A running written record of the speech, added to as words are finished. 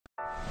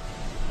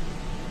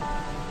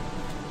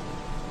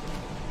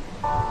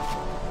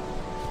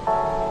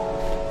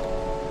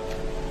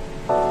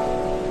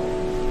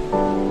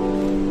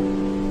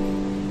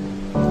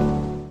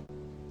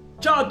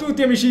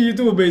tutti amici di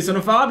YouTube, io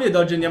sono Fabio ed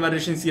oggi andiamo a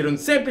recensire un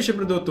semplice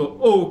prodotto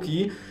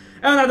Aukey.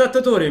 È un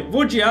adattatore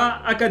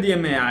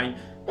VGA-HDMI,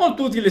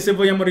 molto utile se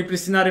vogliamo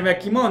ripristinare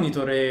vecchi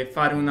monitor e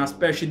fare una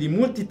specie di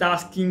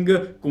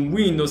multitasking con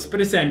Windows. Per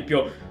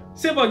esempio,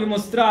 se voglio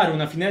mostrare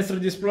una finestra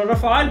di Esplora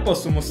File,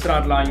 posso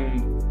mostrarla in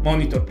un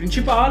monitor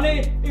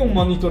principale e un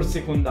monitor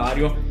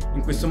secondario.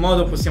 In questo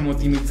modo possiamo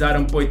ottimizzare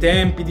un po' i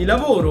tempi di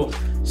lavoro.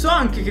 So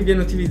anche che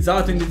viene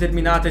utilizzato in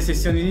determinate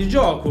sessioni di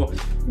gioco.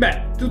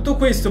 Beh, tutto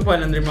questo poi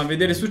lo andremo a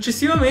vedere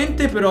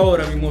successivamente, però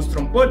ora vi mostro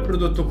un po' il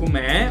prodotto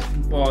com'è,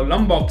 un po'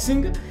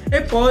 l'unboxing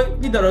e poi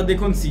vi darò dei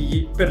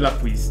consigli per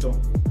l'acquisto.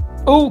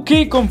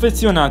 Aukey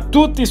confeziona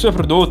tutti i suoi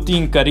prodotti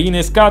in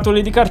carine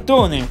scatole di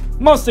cartone,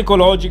 mossa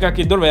ecologica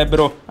che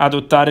dovrebbero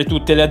adottare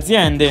tutte le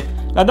aziende.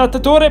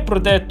 L'adattatore è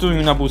protetto in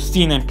una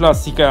bustina in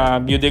plastica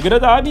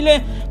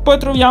biodegradabile, poi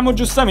troviamo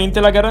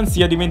giustamente la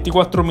garanzia di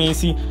 24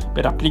 mesi.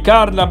 Per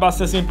applicarla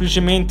basta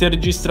semplicemente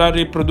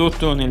registrare il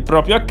prodotto nel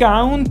proprio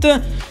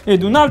account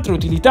ed un'altra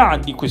utilità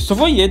di questo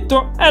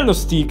foglietto è lo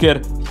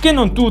sticker, che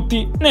non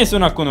tutti ne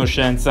sono a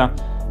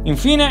conoscenza.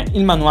 Infine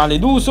il manuale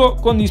d'uso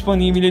con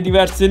disponibili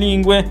diverse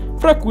lingue,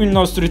 fra cui il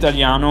nostro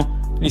italiano.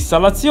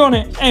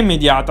 L'installazione è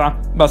immediata,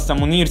 basta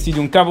munirsi di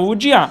un cavo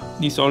VGA,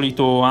 di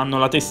solito hanno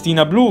la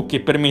testina blu che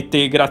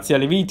permette grazie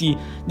alle viti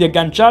di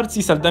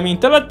agganciarsi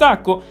saldamente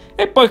all'attacco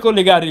e poi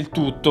collegare il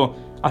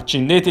tutto.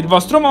 Accendete il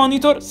vostro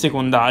monitor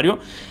secondario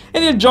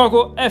ed il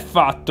gioco è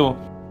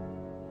fatto.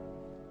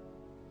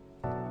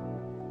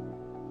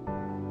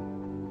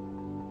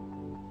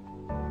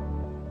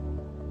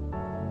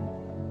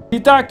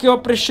 L'utilità che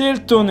ho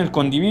prescelto nel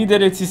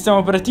condividere il sistema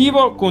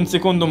operativo con un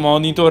secondo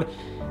monitor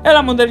è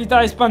la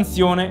modalità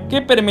espansione,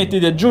 che permette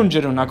di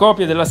aggiungere una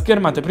copia della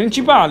schermata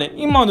principale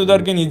in modo da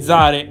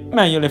organizzare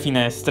meglio le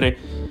finestre.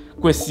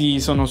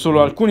 Questi sono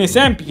solo alcuni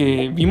esempi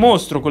che vi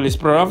mostro con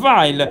l'Esplora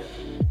File,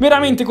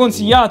 veramente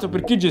consigliato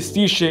per chi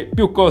gestisce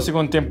più cose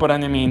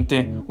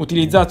contemporaneamente,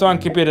 utilizzato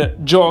anche per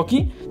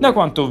giochi da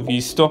quanto ho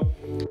visto.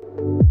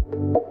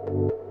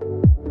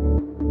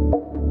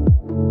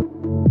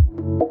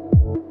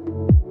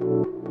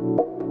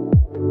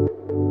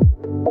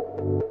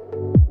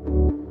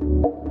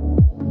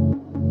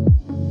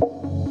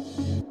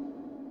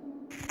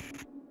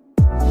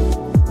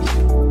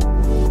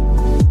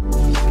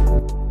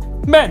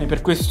 Bene,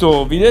 per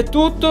questo video è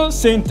tutto.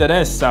 Se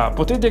interessa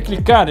potete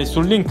cliccare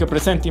sul link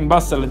presente in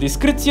basso alla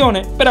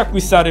descrizione per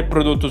acquistare il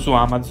prodotto su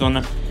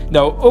Amazon. Da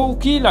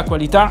Aukey la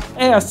qualità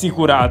è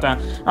assicurata,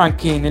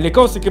 anche nelle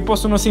cose che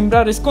possono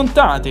sembrare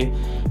scontate.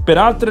 Per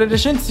altre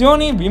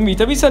recensioni vi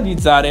invito a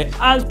visualizzare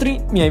altri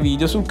miei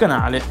video sul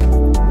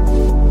canale.